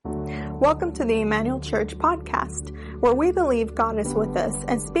Welcome to the Emmanuel Church podcast, where we believe God is with us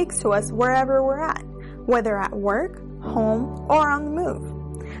and speaks to us wherever we're at, whether at work, home, or on the move.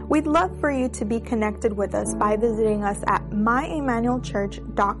 We'd love for you to be connected with us by visiting us at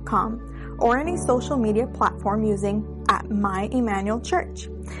myemmanuelchurch.com or any social media platform using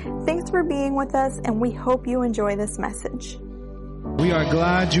 @myemmanuelchurch. Thanks for being with us, and we hope you enjoy this message. We are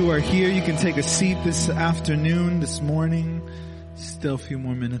glad you are here. You can take a seat this afternoon, this morning. Still a few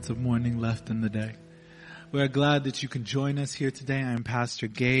more minutes of morning left in the day. We are glad that you can join us here today. I'm Pastor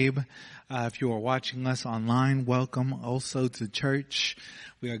Gabe. If you are watching us online, welcome also to church.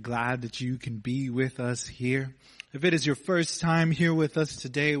 We are glad that you can be with us here. If it is your first time here with us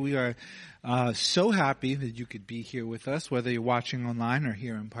today, we are so happy that you could be here with us, whether you're watching online or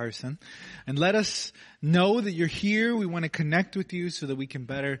here in person. And let us know that you're here. We want to connect with you so that we can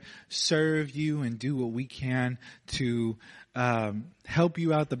better serve you and do what we can to help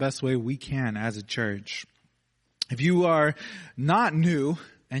you out the best way we can as a church. If you are not new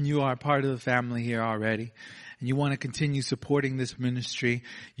and you are part of the family here already, and you want to continue supporting this ministry,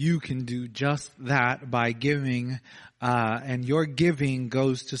 you can do just that by giving, and your giving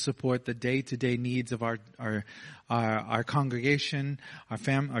goes to support the day-to-day needs of our congregation,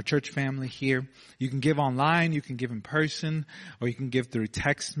 our church family here. You can give online, you can give in person, or you can give through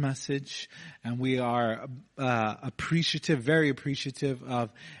text message. And we are appreciative, very appreciative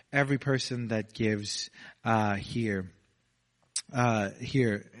of every person that gives here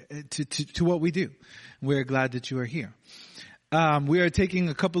to what we do. We're glad that you are here. We are taking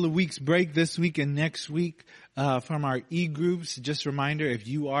a couple of weeks break this week and next week from our e-groups. Just a reminder, if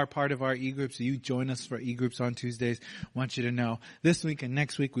you are part of our e-groups, you join us for e-groups on Tuesdays, I want you to know this week and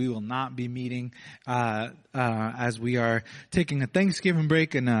next week we will not be meeting as we are taking a Thanksgiving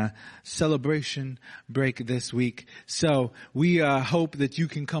break and a celebration break this week. So we hope that you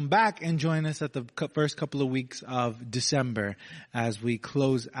can come back and join us at the first couple of weeks of December as we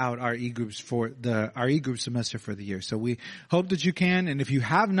close out our e-groups our e-group semester for the year. So we hope that you can, and if you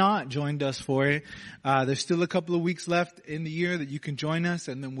have not joined us for it, there's still a couple of weeks left in the year that you can join us,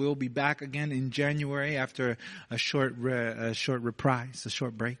 and then we'll be back again in January after a short reprise, a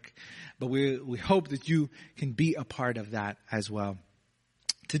short break. But we hope that you can be a part of that as well.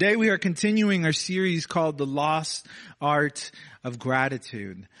 Today we are continuing our series called The Lost Art of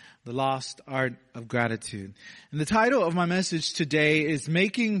Gratitude. The Lost Art of Gratitude. And the title of my message today is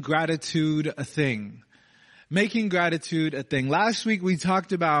Making Gratitude a Thing. Making gratitude a thing. Last week we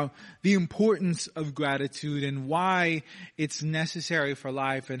talked about the importance of gratitude and why it's necessary for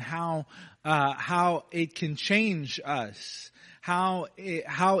life and how it can change us, how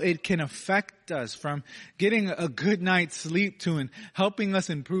it can affect us from getting a good night's sleep to helping us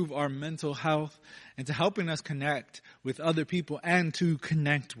improve our mental health and to helping us connect with other people and to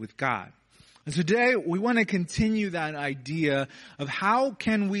connect with God. And today we want to continue that idea of how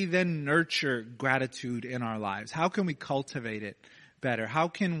can we then nurture gratitude in our lives? How can we cultivate it better? How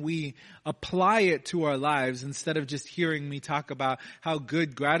can we apply it to our lives instead of just hearing me talk about how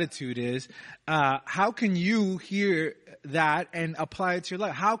good gratitude is? How can you hear that and apply it to your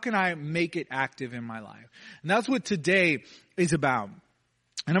life? How can I make it active in my life? And that's what today is about.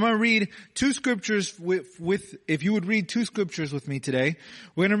 And I'm going to read two scriptures if you would read two scriptures with me today.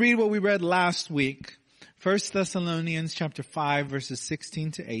 We're going to read what we read last week. 1 Thessalonians chapter 5 verses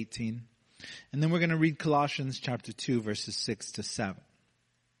 16 to 18. And then we're going to read Colossians chapter 2 verses 6 to 7.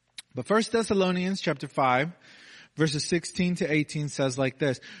 But 1 Thessalonians chapter 5 verses 16 to 18 says like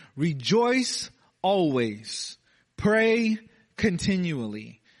this: Rejoice always, pray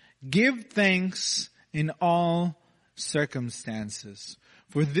continually, give thanks in all circumstances.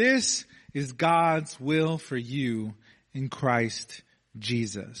 For this is God's will for you in Christ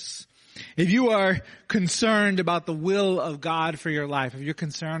Jesus. If you are concerned about the will of God for your life, if you're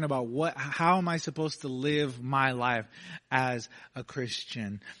concerned about how am I supposed to live my life as a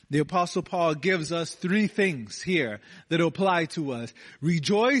Christian, the Apostle Paul gives us three things here that apply to us.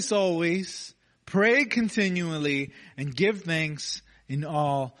 Rejoice always, pray continually, and give thanks in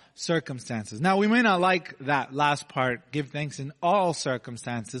all circumstances. Now, we may not like that last part, give thanks in all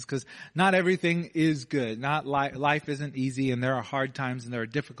circumstances, because not everything is good. Life isn't easy, and there are hard times and there are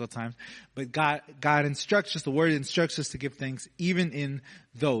difficult times. But God instructs us, the Word instructs us to give thanks even in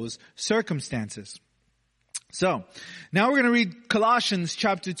those circumstances. So, now we're going to read Colossians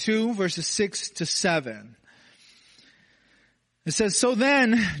chapter 2, verses 6 to 7. It says, So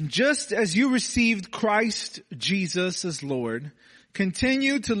then, just as you received Christ Jesus as Lord,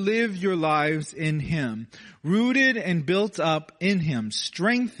 continue to live your lives in Him, rooted and built up in Him,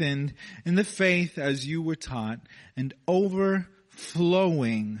 strengthened in the faith as you were taught, and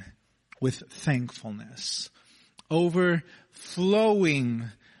overflowing with thankfulness. Overflowing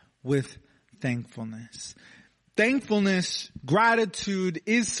with thankfulness. Thankfulness, gratitude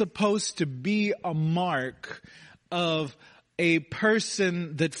is supposed to be a mark of a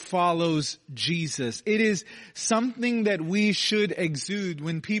person that follows Jesus. It is something that we should exude.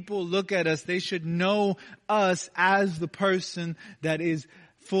 When people look at us, they should know us as the person that is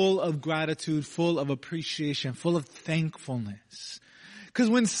full of gratitude, full of appreciation, full of thankfulness. Because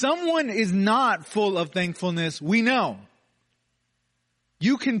when someone is not full of thankfulness, we know.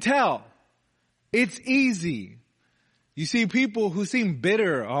 You can tell. It's easy. You see people who seem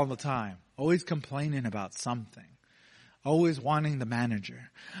bitter all the time, always complaining about something, always wanting the manager,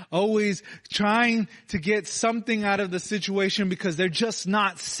 always trying to get something out of the situation because they're just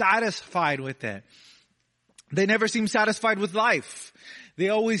not satisfied with it. They never seem satisfied with life. They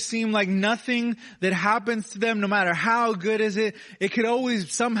always seem like nothing that happens to them, no matter how good is it, it could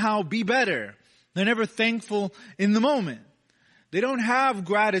always somehow be better. They're never thankful in the moment. They don't have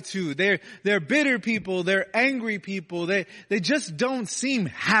gratitude. They're bitter people. They're angry people. They just don't seem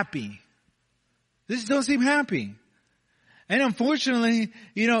happy. They just don't seem happy. And unfortunately,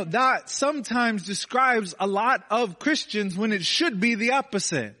 that sometimes describes a lot of Christians when it should be the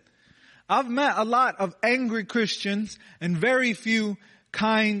opposite. I've met a lot of angry Christians and very few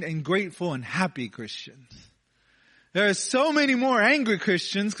kind and grateful and happy Christians. There are so many more angry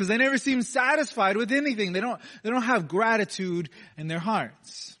Christians because they never seem satisfied with anything. They don't have gratitude in their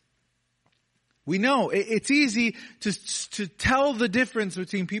hearts. We know it's easy to tell the difference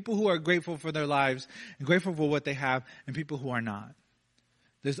between people who are grateful for their lives and grateful for what they have and people who are not.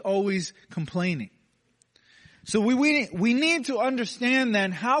 There's always complaining. So we need to understand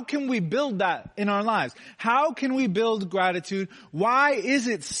then, how can we build that in our lives? How can we build gratitude? Why is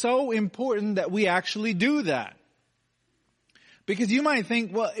it so important that we actually do that? Because you might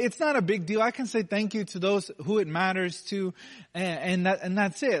think, well, it's not a big deal. I can say thank you to those who it matters to, and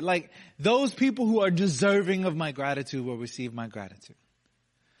that's it. Like, those people who are deserving of my gratitude will receive my gratitude.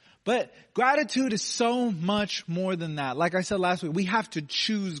 But gratitude is so much more than that. Like I said last week, we have to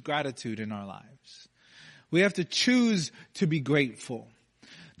choose gratitude in our lives. We have to choose to be grateful.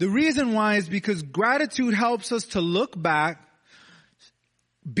 The reason why is because gratitude helps us to look back,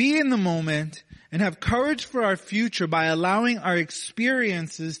 be in the moment, and have courage for our future by allowing our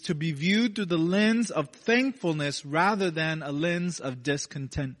experiences to be viewed through the lens of thankfulness rather than a lens of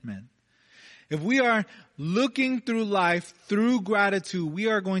discontentment. If we are looking through life through gratitude, we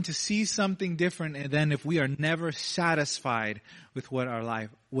are going to see something different than if we are never satisfied with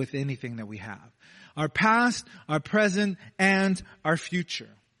with anything that we have. Our past, our present, and our future.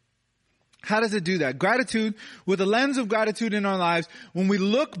 How does it do that? Gratitude, with a lens of gratitude in our lives, when we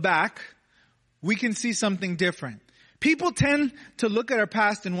look back, we can see something different. People tend to look at our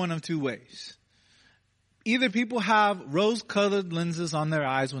past in one of two ways. Either people have rose-colored lenses on their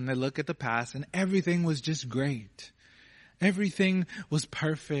eyes when they look at the past and everything was just great. Everything was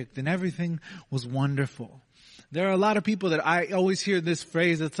perfect and everything was wonderful. There are a lot of people that I always hear this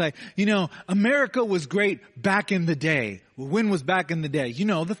phrase that's like, America was great back in the day. Well, when was back in the day? The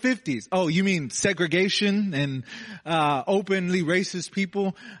 50s. Oh, you mean segregation and openly racist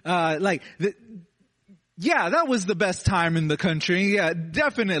people? Yeah, that was the best time in the country. Yeah,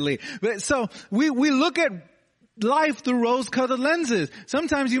 definitely. But so we look at life through rose-colored lenses.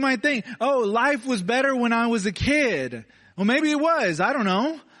 Sometimes you might think, oh, life was better when I was a kid. Well, maybe it was. I don't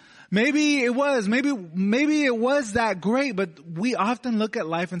know. Maybe it was. Maybe it was that great, but we often look at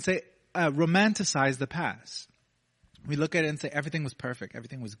life and say, romanticize the past. We look at it and say, everything was perfect.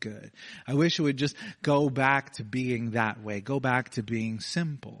 Everything was good. I wish it would just go back to being that way. Go back to being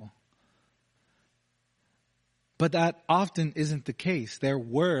simple. But that often isn't the case. There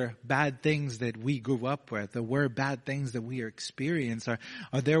were bad things that we grew up with. There were bad things that we experienced. Or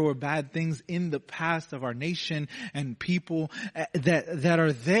there were bad things in the past of our nation and people that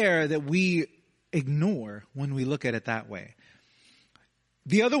are there that we ignore when we look at it that way.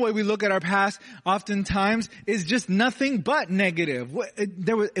 The other way we look at our past oftentimes is just nothing but negative.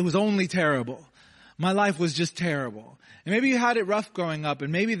 It was only terrible. My life was just terrible. And maybe you had it rough growing up,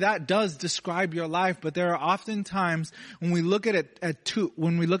 and maybe that does describe your life, but there are often times when we look at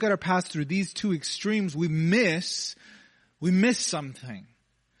when we look at our past through these two extremes, we miss something.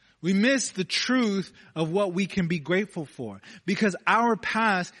 We miss the truth of what we can be grateful for, because our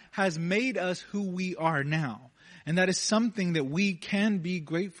past has made us who we are now. And that is something that we can be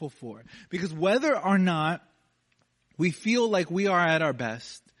grateful for. Because whether or not we feel like we are at our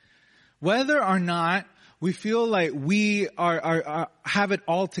best, whether or not we feel like we have it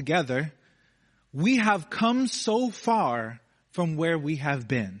all together, we have come so far from where we have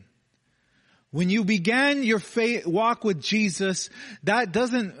been. When you began your faith walk with Jesus,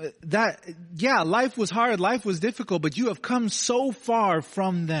 life was hard, life was difficult, but you have come so far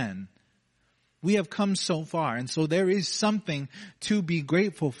from then. We have come so far, and so there is something to be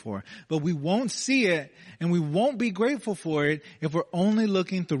grateful for. But we won't see it, and we won't be grateful for it if we're only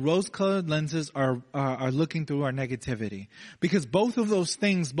looking through rose-colored lenses or are looking through our negativity. Because both of those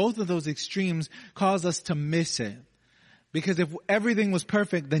things, both of those extremes cause us to miss it. Because if everything was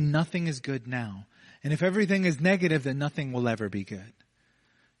perfect, then nothing is good now. And if everything is negative, then nothing will ever be good.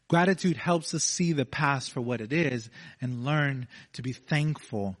 Gratitude helps us see the past for what it is and learn to be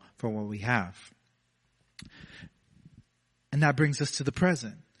thankful for what we have. And that brings us to the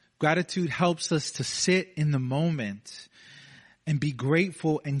present. Gratitude helps us to sit in the moment and be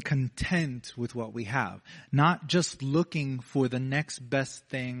grateful and content with what we have. Not just looking for the next best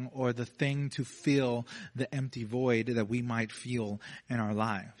thing or the thing to fill the empty void that we might feel in our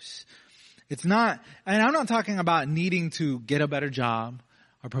lives. It's not, and I'm not talking about needing to get a better job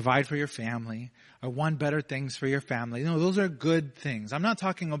or provide for your family or want better things for your family. No, those are good things. I'm not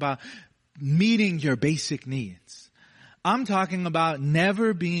talking about meeting your basic needs. I'm talking about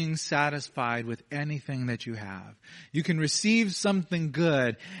never being satisfied with anything that you have. You can receive something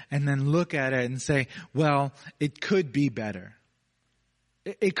good and then look at it and say, well, it could be better.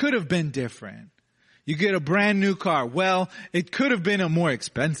 It could have been different. You get a brand new car. Well, it could have been a more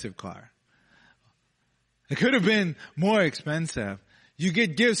expensive car. It could have been more expensive. You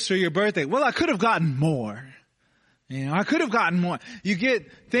get gifts for your birthday. Well, I could have gotten more. I could have gotten more. You get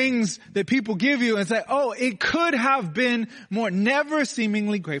things that people give you and say, oh, it could have been more. Never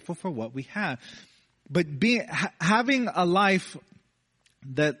seemingly grateful for what we have. But having a life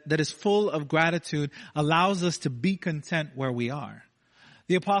that is full of gratitude allows us to be content where we are.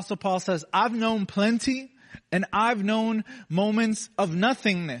 The Apostle Paul says, I've known plenty and I've known moments of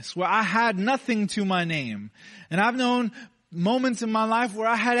nothingness where I had nothing to my name. And I've known moments in my life where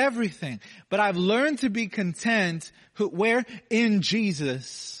I had everything. But I've learned to be content where? In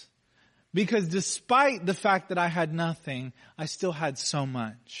Jesus. Because despite the fact that I had nothing, I still had so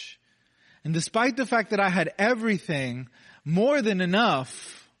much. And despite the fact that I had everything, more than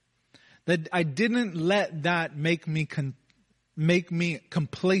enough, that I didn't let that make me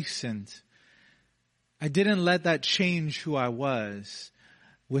complacent. I didn't let that change who I was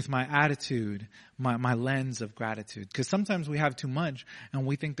with my attitude, my lens of gratitude. Because sometimes we have too much and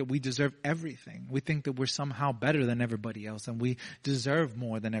we think that we deserve everything. We think that we're somehow better than everybody else and we deserve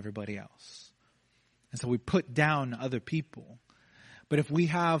more than everybody else. And so we put down other people. But if we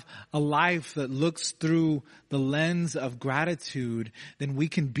have a life that looks through the lens of gratitude, then we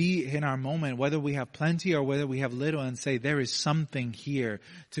can be in our moment, whether we have plenty or whether we have little, and say there is something here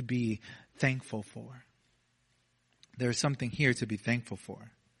to be thankful for. There is something here to be thankful for.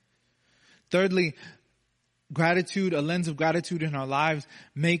 Thirdly, gratitude, a lens of gratitude in our lives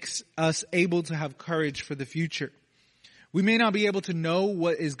makes us able to have courage for the future. We may not be able to know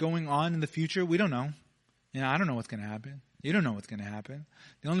what is going on in the future. We don't know. I don't know what's going to happen. You don't know what's going to happen.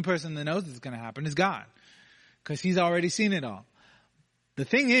 The only person that knows what's going to happen is God, because He's already seen it all. The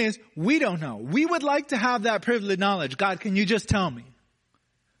thing is, we don't know. We would like to have that privileged knowledge. God, can you just tell me?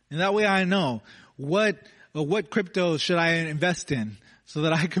 And that way I know what crypto should I invest in so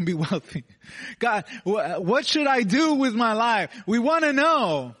that I can be wealthy? God, what should I do with my life? We want to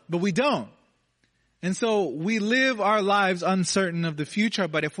know, but we don't. And so we live our lives uncertain of the future,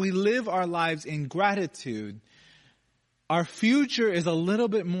 but if we live our lives in gratitude, our future is a little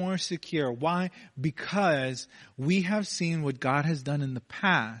bit more secure. Why? Because we have seen what God has done in the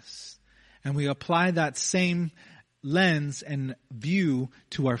past, and we apply that same lens and view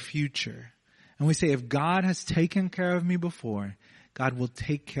to our future. And we say, if God has taken care of me before, God will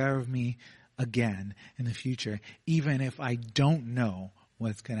take care of me again in the future, even if I don't know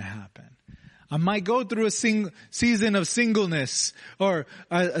what's going to happen. I might go through a season of singleness or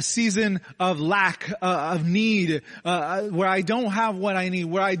a season of lack, of need, where I don't have what I need,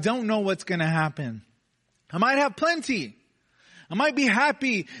 where I don't know what's going to happen. I might have plenty. I might be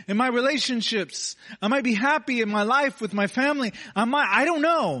happy in my relationships. I might be happy in my life with my family. I don't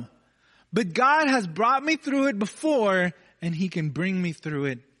know. But God has brought me through it before, and He can bring me through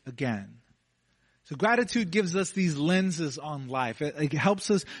it again. So gratitude gives us these lenses on life. It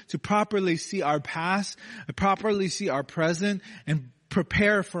helps us to properly see our past, properly see our present, and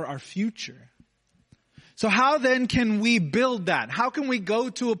prepare for our future. So how then can we build that? How can we go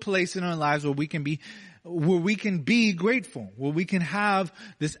to a place in our lives where we can be grateful, where we can have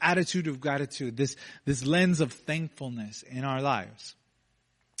this attitude of gratitude, this lens of thankfulness in our lives?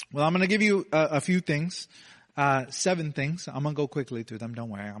 Well, I'm going to give you a few things. 7 things. I'm going to go quickly through them. Don't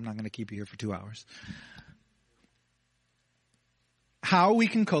worry. I'm not going to keep you here for 2 hours. How we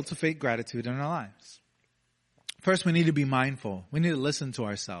can cultivate gratitude in our lives. First, we need to be mindful. We need to listen to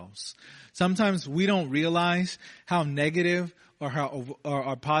ourselves. Sometimes we don't realize how negative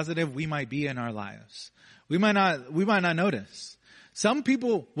or positive we might be in our lives. We might not notice. Some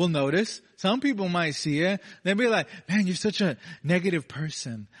people will notice. Some people might see it. They'll be like, man, you're such a negative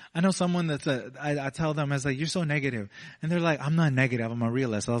person. I know someone I tell them, I was like, you're so negative. And they're like, I'm not negative. I'm a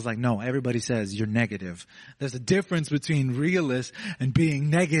realist. I was like, no, everybody says you're negative. There's a difference between realist and being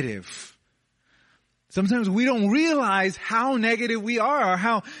negative. Sometimes we don't realize how negative we are, or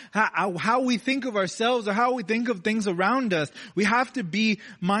how we think of ourselves, or how we think of things around us. We have to be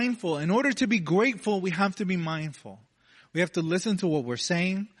mindful. In order to be grateful, we have to be mindful. We have to listen to what we're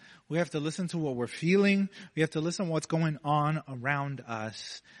saying. We have to listen to what we're feeling. We have to listen to what's going on around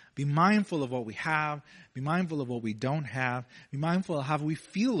us. Be mindful of what we have. Be mindful of what we don't have. Be mindful of how we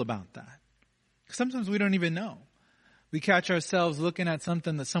feel about that. Sometimes we don't even know. We catch ourselves looking at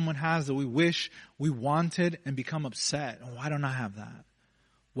something that someone has that we wish we wanted and become upset. Oh, why don't I have that?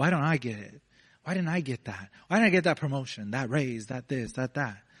 Why don't I get it? Why didn't I get that? Why didn't I get that promotion, that raise, that this,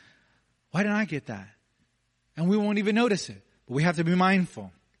 that? Why didn't I get that? And we won't even notice it. But we have to be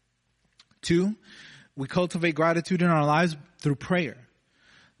mindful. 2, we cultivate gratitude in our lives through prayer.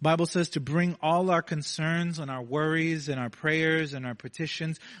 The Bible says to bring all our concerns and our worries and our prayers and our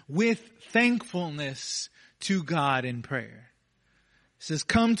petitions with thankfulness to God in prayer. It says,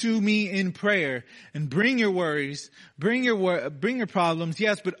 come to me in prayer and bring your worries, bring your problems,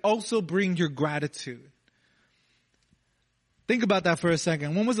 yes, but also bring your gratitude. Think about that for a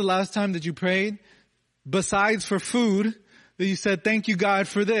second. When was the last time that you prayed, besides for food, that you said, thank you, God,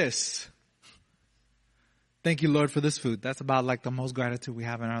 for this? Thank you, Lord, for this food. That's about like the most gratitude we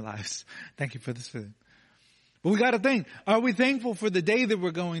have in our lives. Thank you for this food. But we got to think, are we thankful for the day that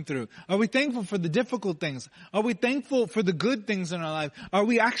we're going through? Are we thankful for the difficult things? Are we thankful for the good things in our life? Are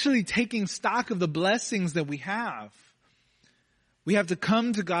we actually taking stock of the blessings that we have? We have to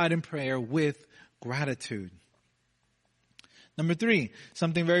come to God in prayer with gratitude. Number 3,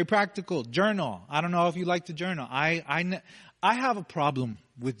 something very practical, journal. I don't know if you like to journal. I have a problem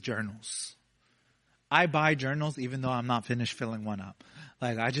with journals. I buy journals even though I'm not finished filling one up.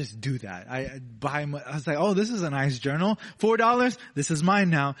 Like, I just do that. I was like, oh, this is a nice journal. $4. This is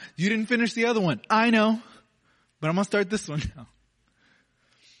mine now. You didn't finish the other one. I know. But I'm going to start this one now.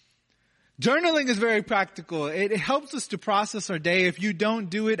 Journaling is very practical. It helps us to process our day. If you don't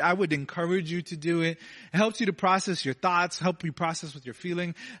do it, I would encourage you to do it. It helps you to process your thoughts, help you process what you're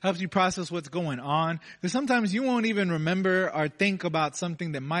feeling, helps you process what's going on. Because sometimes you won't even remember or think about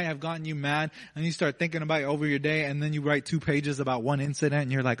something that might have gotten you mad, and you start thinking about it over your day, and then you write 2 pages about one incident,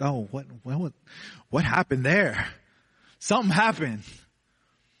 and you're like, oh, what happened there? Something happened.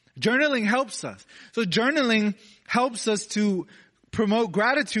 Journaling helps us. So journaling helps us to promote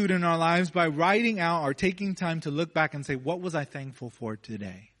gratitude in our lives by writing out or taking time to look back and say, what was I thankful for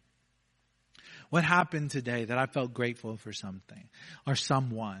today? What happened today that I felt grateful for something or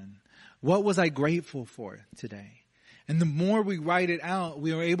someone? What was I grateful for today? And the more we write it out,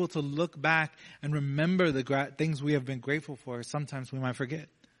 we are able to look back and remember the things we have been grateful for. Sometimes we might forget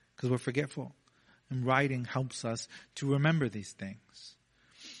because we're forgetful. And writing helps us to remember these things.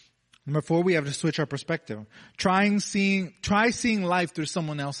 Number 4, we have to switch our perspective. Try seeing life through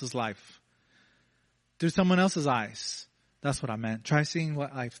someone else's life. Through someone else's eyes. That's what I meant. Try seeing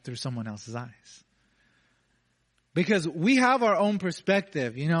life through someone else's eyes. Because we have our own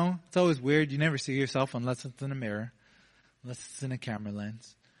perspective, you know. It's always weird. You never see yourself unless it's in a mirror. Unless it's in a camera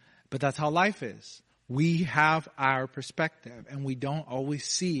lens. But that's how life is. We have our perspective. And we don't always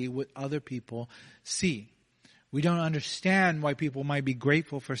see what other people see. We don't understand why people might be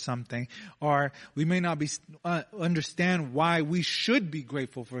grateful for something, or we may not understand why we should be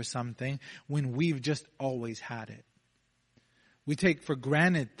grateful for something when we've just always had it. We take for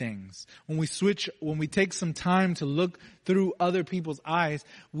granted things. When we take some time to look through other people's eyes,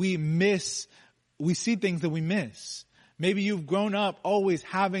 we see things that we miss. Maybe you've grown up always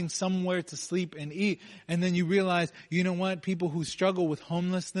having somewhere to sleep and eat, and then you realize, you know what? People who struggle with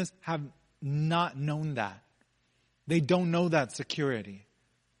homelessness have not known that. They don't know that security.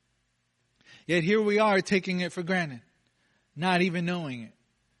 Yet here we are taking it for granted, not even knowing it.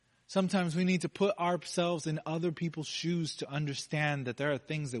 Sometimes we need to put ourselves in other people's shoes to understand that there are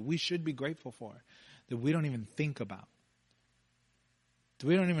things that we should be grateful for, that we don't even think about, that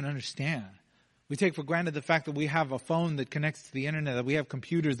we don't even understand. We take for granted the fact that we have a phone that connects to the internet, that we have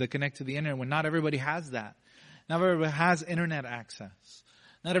computers that connect to the internet, when not everybody has that. Not everybody has internet access.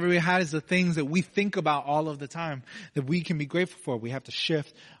 Not everybody has the things that we think about all of the time that we can be grateful for. We have to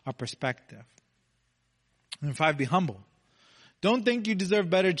shift our perspective. And 5, be humble. Don't think you deserve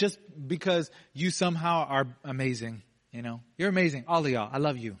better just because you somehow are amazing. You know, you're amazing. All of y'all. I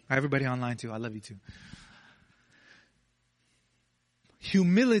love you. Everybody online too. I love you too.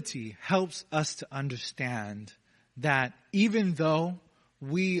 Humility helps us to understand that even though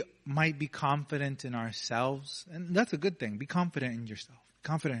we might be confident in ourselves, and that's a good thing. Be confident in yourself.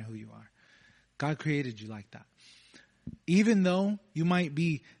 Confident in who you are. God created you like that. Even though you might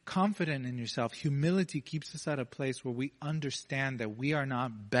be confident in yourself, humility keeps us at a place where we understand that we are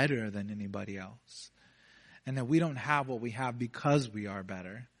not better than anybody else. And that we don't have what we have because we are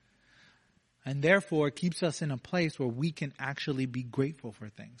better. And therefore, it keeps us in a place where we can actually be grateful for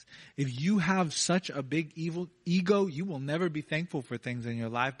things. If you have such a big ego, you will never be thankful for things in your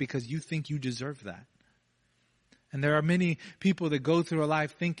life because you think you deserve that. And there are many people that go through a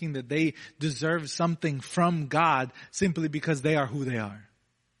life thinking that they deserve something from God simply because they are who they are.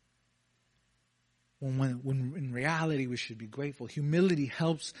 When in reality we should be grateful. Humility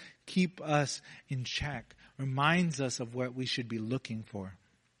helps keep us in check, reminds us of what we should be looking for.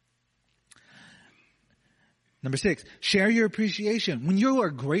 Number 6, share your appreciation. When you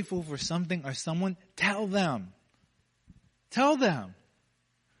are grateful for something or someone, tell them. Tell them.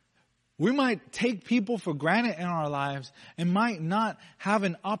 We might take people for granted in our lives and might not have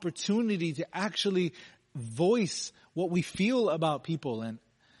an opportunity to actually voice what we feel about people. And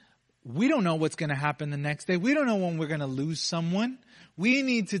we don't know what's going to happen the next day. We don't know when we're going to lose someone. We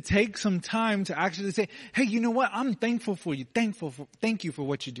need to take some time to actually say, hey, you know what? I'm thankful for you. Thank you for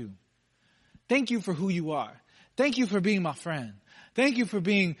what you do. Thank you for who you are. Thank you for being my friend. Thank you for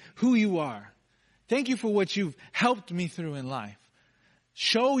being who you are. Thank you for what you've helped me through in life.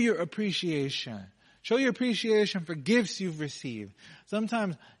 Show your appreciation. Show your appreciation for gifts you've received.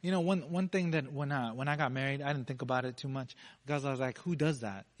 Sometimes, you know, one thing that when I got married, I didn't think about it too much because I was like, who does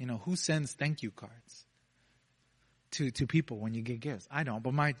that? You know, who sends thank you cards to people when you get gifts? I don't,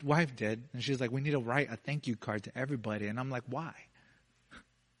 but my wife did. And she's like, we need to write a thank you card to everybody. And I'm like, why?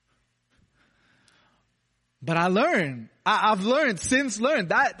 But I've learned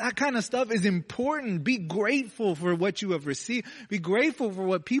that kind of stuff is important. Be grateful for what you have received. Be grateful for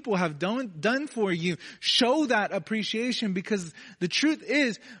what people have done for you. Show that appreciation because the truth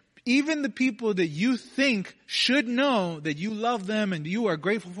is, even the people that you think should know that you love them and you are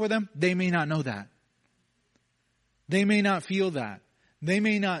grateful for them, they may not know that. They may not feel that. They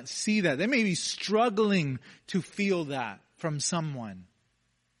may not see that. They may be struggling to feel that from someone.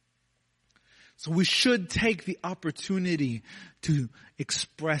 So we should take the opportunity to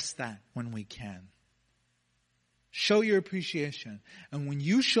express that when we can. Show your appreciation. And when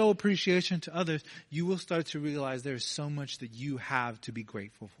you show appreciation to others, you will start to realize there's so much that you have to be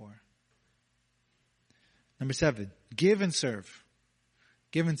grateful for. Number 7, give and serve.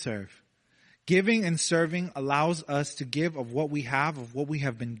 Give and serve. Giving and serving allows us to give of what we have, of what we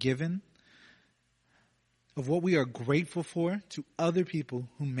have been given, of what we are grateful for to other people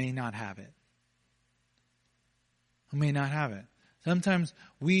who may not have it. Who may not have it. Sometimes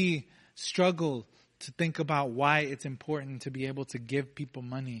we struggle to think about why it's important to be able to give people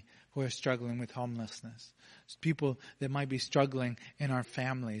money who are struggling with homelessness. It's people that might be struggling in our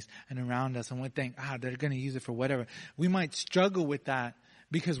families and around us, and we think, they're going to use it for whatever. We might struggle with that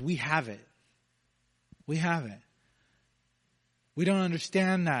because we have it. We have it. We don't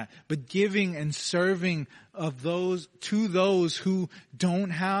understand that. But giving and serving of those to those who don't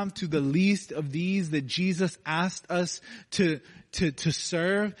have, to the least of these that Jesus asked us to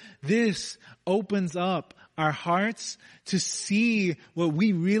serve, this opens up our hearts to see what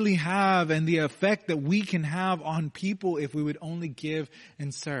we really have and the effect that we can have on people if we would only give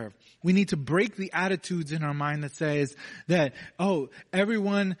and serve. We need to break the attitudes in our mind that says that,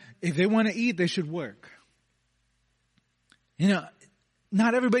 everyone, if they want to eat, they should work. You know,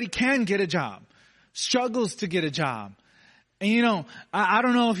 not everybody can get a job, struggles to get a job. And you know, I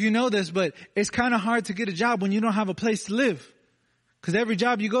don't know if you know this, but it's kind of hard to get a job when you don't have a place to live. Because every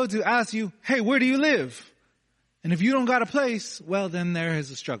job you go to asks you, hey, where do you live? And if you don't got a place, well, then there is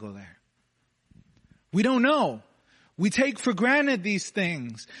a struggle there. We don't know. We take for granted these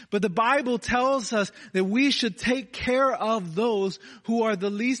things. But the Bible tells us that we should take care of those who are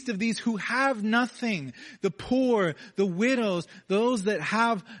the least of these, who have nothing. The poor, the widows, those that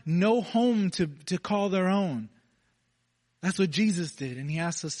have no home to call their own. That's what Jesus did. And he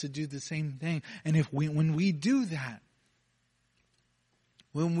asks us to do the same thing. And when we do that,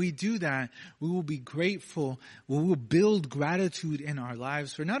 When we do that, we will be grateful. We will build gratitude in our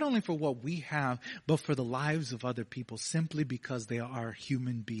lives for not only for what we have, but for the lives of other people, simply because they are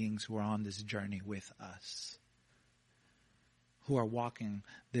human beings who are on this journey with us, who are walking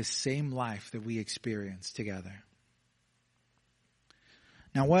this same life that we experience together.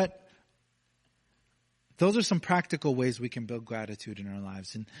 Now those are some practical ways we can build gratitude in our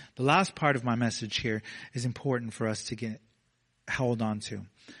lives. And the last part of my message here is important for us to hold on to.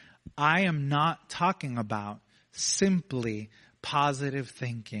 I am not talking about simply positive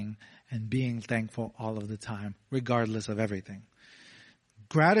thinking and being thankful all of the time, regardless of everything.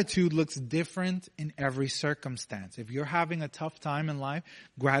 Gratitude looks different in every circumstance. If you're having a tough time in life,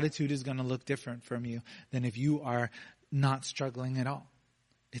 gratitude is going to look different from you than if you are not struggling at all.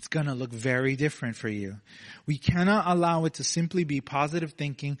 It's going to look very different for you. We cannot allow it to simply be positive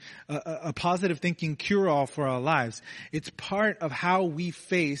thinking, a positive thinking cure-all for our lives. It's part of how we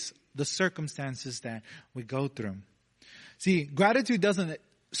face the circumstances that we go through. See, gratitude doesn't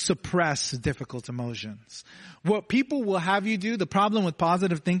suppress difficult emotions. What people will have you do, the problem with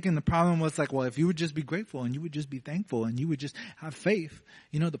positive thinking, the problem was like, well, if you would just be grateful and you would just be thankful and you would just have faith.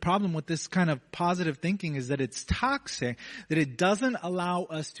 The problem with this kind of positive thinking is that it's toxic, that it doesn't allow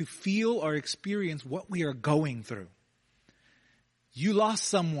us to feel or experience what we are going through. You lost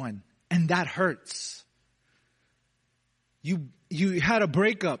someone and that hurts. You had a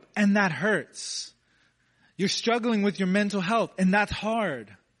breakup and that hurts. You're struggling with your mental health and that's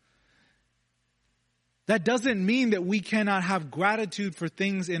hard. That doesn't mean that we cannot have gratitude for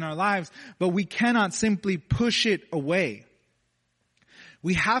things in our lives, but we cannot simply push it away.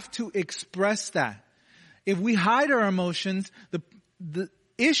 We have to express that. If we hide our emotions, the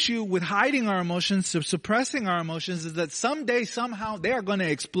issue with hiding our emotions, suppressing our emotions, is that someday, somehow, they are going to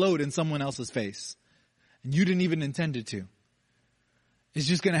explode in someone else's face. And you didn't even intend it to. It's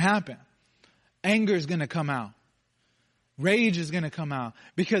just going to happen. Anger is going to come out. Rage is going to come out.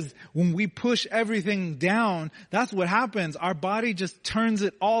 Because when we push everything down, that's what happens. Our body just turns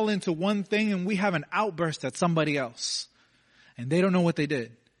it all into one thing and we have an outburst at somebody else. And they don't know what they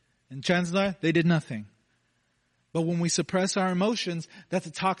did. And chances are, they did nothing. But when we suppress our emotions, that's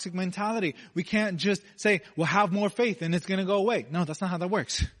a toxic mentality. We can't just say, well, have more faith and it's going to go away. No, that's not how that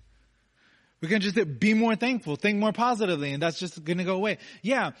works. We can just be more thankful, think more positively, and that's just going to go away.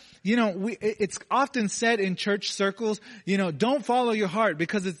 Yeah, it's often said in church circles, don't follow your heart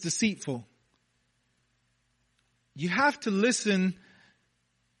because it's deceitful. You have to listen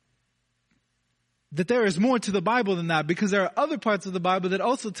that there is more to the Bible than that, because there are other parts of the Bible that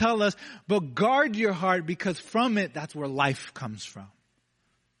also tell us, but guard your heart because from it, that's where life comes from.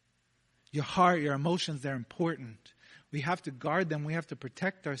 Your heart, your emotions, they're important. We have to guard them. We have to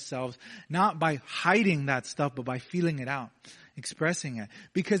protect ourselves, not by hiding that stuff, but by feeling it out, expressing it.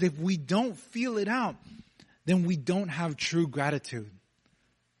 Because if we don't feel it out, then we don't have true gratitude.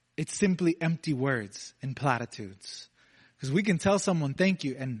 It's simply empty words and platitudes. Because we can tell someone thank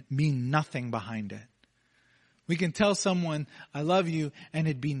you and mean nothing behind it. We can tell someone I love you and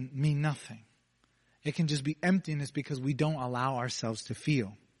it mean nothing. It can just be emptiness because we don't allow ourselves to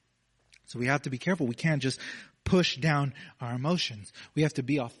feel. So we have to be careful. We can't just push down our emotions. We have to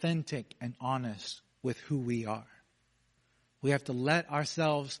be authentic and honest with who we are. We have to let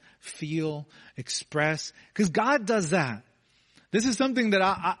ourselves feel, express, because God does that. This is something that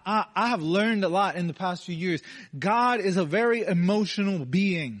I have learned a lot in the past few years. God is a very emotional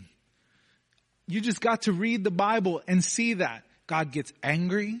being. You just got to read the Bible and see that. God gets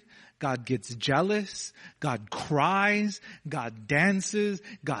angry. God gets jealous. God cries. God dances.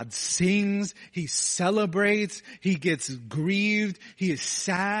 God sings. He celebrates. He gets grieved. He is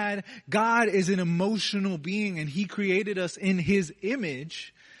sad. God is an emotional being and He created us in His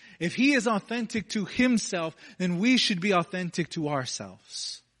image. If He is authentic to Himself, then we should be authentic to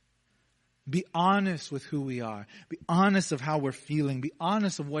ourselves. Be honest with who we are. Be honest of how we're feeling. Be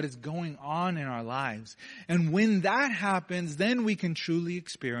honest of what is going on in our lives. And when that happens, then we can truly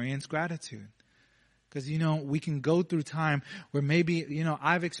experience gratitude. Because, we can go through time where maybe,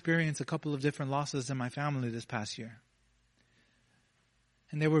 I've experienced a couple of different losses in my family this past year.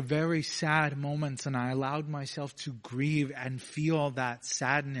 And they were very sad moments, and I allowed myself to grieve and feel that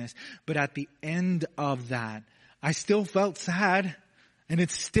sadness. But at the end of that, I still felt sad. And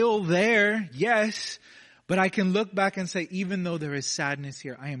it's still there, yes. But I can look back and say, even though there is sadness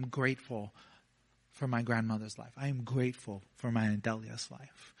here, I am grateful for my grandmother's life. I am grateful for my Aunt Delia's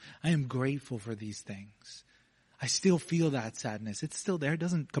life. I am grateful for these things. I still feel that sadness. It's still there. It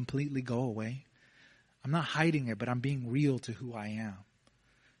doesn't completely go away. I'm not hiding it, but I'm being real to who I am,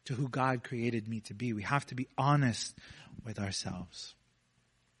 to who God created me to be. We have to be honest with ourselves.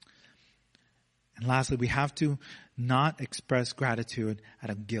 And lastly, we have to not express gratitude out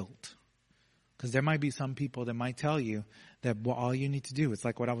of guilt. Because there might be some people that might tell you that all you need to do, it's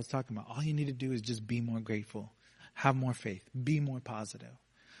like what I was talking about, all you need to do is just be more grateful, have more faith, be more positive.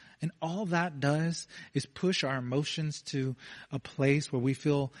 And all that does is push our emotions to a place where we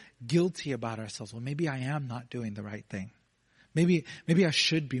feel guilty about ourselves. Well, maybe I am not doing the right thing. Maybe I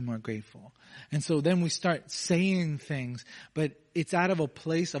should be more grateful. And so then we start saying things, but it's out of a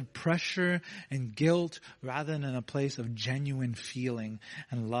place of pressure and guilt rather than a place of genuine feeling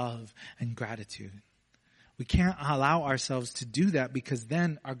and love and gratitude. We can't allow ourselves to do that because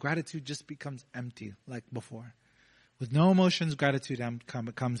then our gratitude just becomes empty like before. With no emotions, gratitude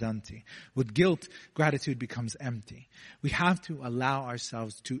becomes empty. With guilt, gratitude becomes empty. We have to allow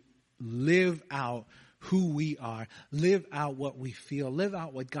ourselves to live out who we are, live out what we feel, live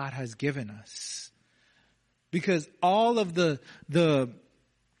out what God has given us. Because all of the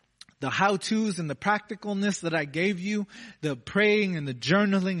how-tos and the practicalness that I gave you, the praying and the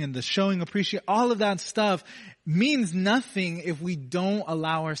journaling and the showing appreciation, all of that stuff means nothing if we don't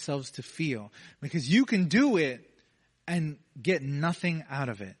allow ourselves to feel. Because you can do it and get nothing out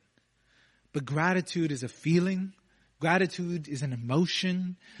of it. But gratitude is a feeling. Gratitude is an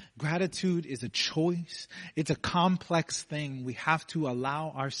emotion. Gratitude is a choice. It's a complex thing. We have to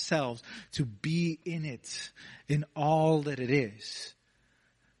allow ourselves to be in it, in all that it is.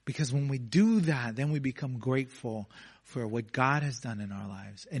 Because when we do that, then we become grateful for what God has done in our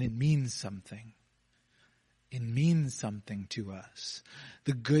lives. And it means something. It means something to us.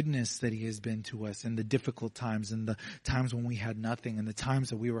 The goodness that He has been to us in the difficult times, and the times when we had nothing, and the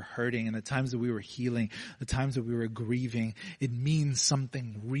times that we were hurting, and the times that we were healing, the times that we were grieving. It means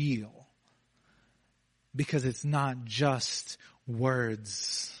something real. Because it's not just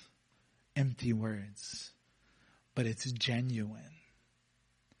words, empty words, but it's genuine.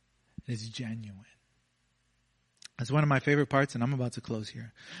 It's genuine. That's one of my favorite parts, and I'm about to close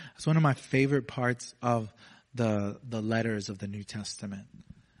here. It's one of my favorite parts of the letters of the New Testament,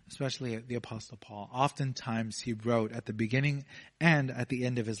 especially the Apostle Paul. Oftentimes he wrote at the beginning and at the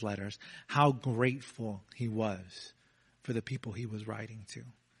end of his letters how grateful he was for the people he was writing to.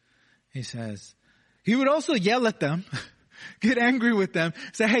 He says, he would also yell at them, get angry with them,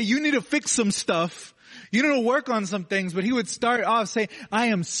 say, hey, you need to fix some stuff. You need to work on some things. But he would start off saying, I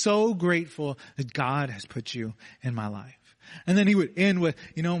am so grateful that God has put you in my life. And then he would end with,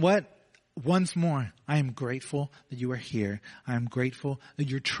 you know what? Once more, I am grateful that you are here. I am grateful that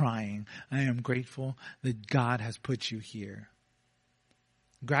you're trying. I am grateful that God has put you here.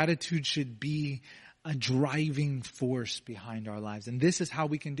 Gratitude should be a driving force behind our lives. And this is how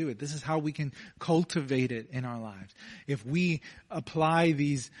we can do it. This is how we can cultivate it in our lives. If we apply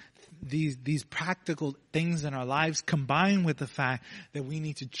these practical things in our lives, combined with the fact that we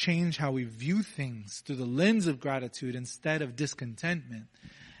need to change how we view things through the lens of gratitude instead of discontentment,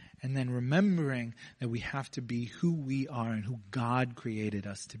 and then remembering that we have to be who we are and who God created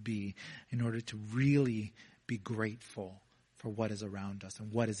us to be in order to really be grateful for what is around us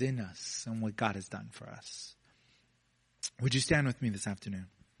and what is in us and what God has done for us. Would you stand with me this afternoon?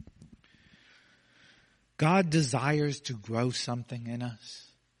 God desires to grow something in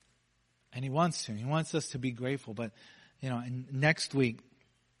us. And He wants to. He wants us to be grateful. But, and next week,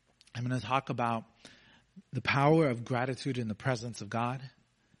 I'm going to talk about the power of gratitude in the presence of God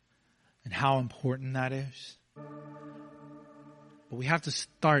and how important that is. But we have to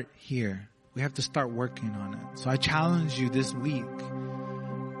start here. We have to start working on it. So I challenge you this week.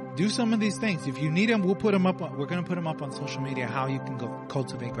 Do some of these things. If you need them, we'll put them up. We're going to put them up on social media, how you can go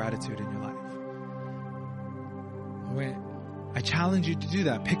cultivate gratitude in your life. I challenge you to do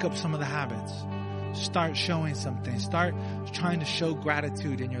that. Pick up some of the habits. Start showing something. Start trying to show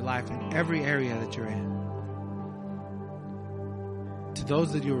gratitude in your life in every area that you're in. To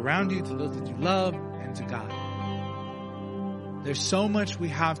those that you're around you, to those that you love, and to God. There's so much we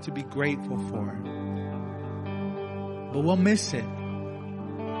have to be grateful for. But we'll miss it.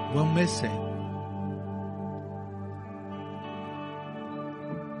 We'll miss it.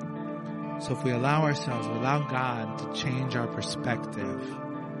 So if we allow ourselves, we allow God to change our perspective,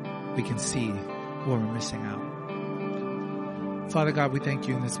 we can see where we're missing out. Father God, we thank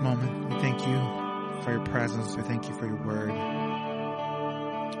you in this moment. We thank you for your presence. We thank you for your word.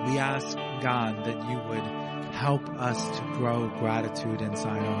 We ask, God, that you would help us to grow gratitude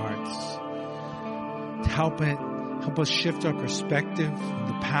inside our hearts. To help us shift our perspective from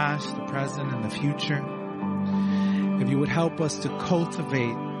the past, the present, and the future. If you would help us to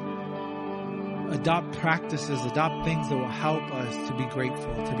cultivate, adopt practices, adopt things that will help us to be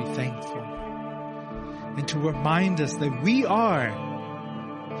grateful, to be thankful. And to remind us that we are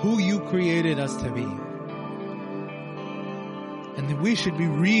who you created us to be. And that we should be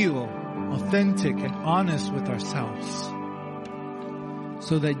real, authentic, and honest with ourselves,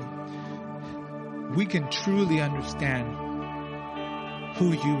 so that we can truly understand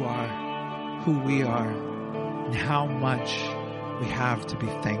who you are, who we are, and how much we have to be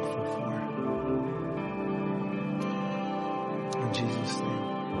thankful for. In Jesus' name.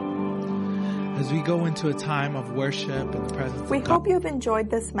 As we go into a time of worship in the presence We of God, hope you've enjoyed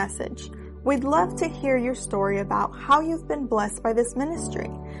this message. We'd love to hear your story about how you've been blessed by this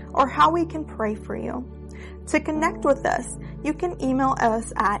ministry, or how we can pray for you. To connect with us, you can email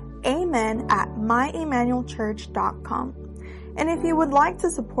us at amen@myemmanuelchurch.com. And if you would like to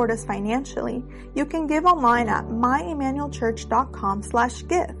support us financially, you can give online at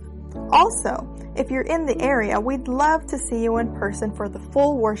myemmanuelchurch.com/give. Also, if you're in the area, we'd love to see you in person for the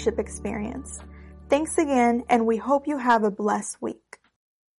full worship experience. Thanks again, and we hope you have a blessed week.